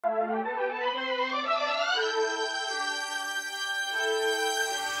We're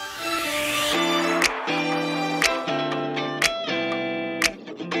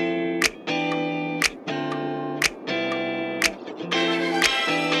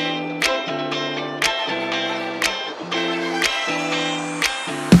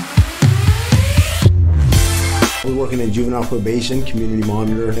working in juvenile probation, community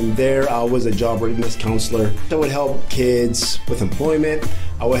monitor, and there I was a job readiness counselor. I would help kids with employment.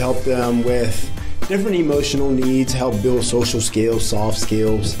 I would help them with different emotional needs, help build social skills, soft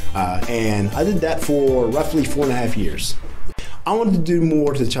skills, and I did that for roughly 4.5 years. I wanted to do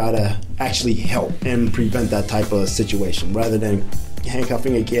more to try to actually help and prevent that type of situation rather than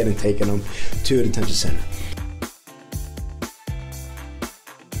handcuffing a kid and taking them to a detention center.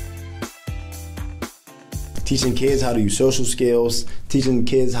 Teaching kids how to use social skills, teaching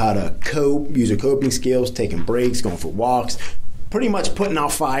kids how to cope, use their coping skills, taking breaks, going for walks, pretty much putting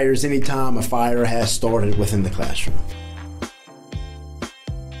out fires anytime a fire has started within the classroom.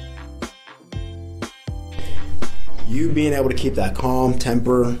 You being able to keep that calm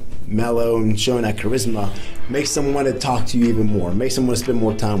temper, mellow, and showing that charisma makes someone want to talk to you even more, makes someone want to spend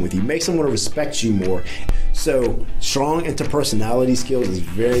more time with you, makes someone want to respect you more. So strong interpersonality skills is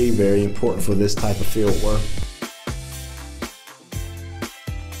very, very important for this type of field work.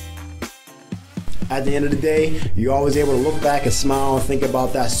 At the end of the day, you're always able to look back and smile and think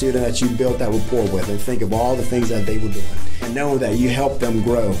about that student that you built that rapport with and think of all the things that they were doing. And knowing that you helped them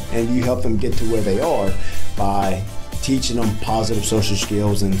grow and you helped them get to where they are by teaching them positive social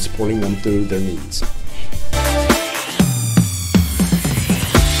skills and supporting them through their needs.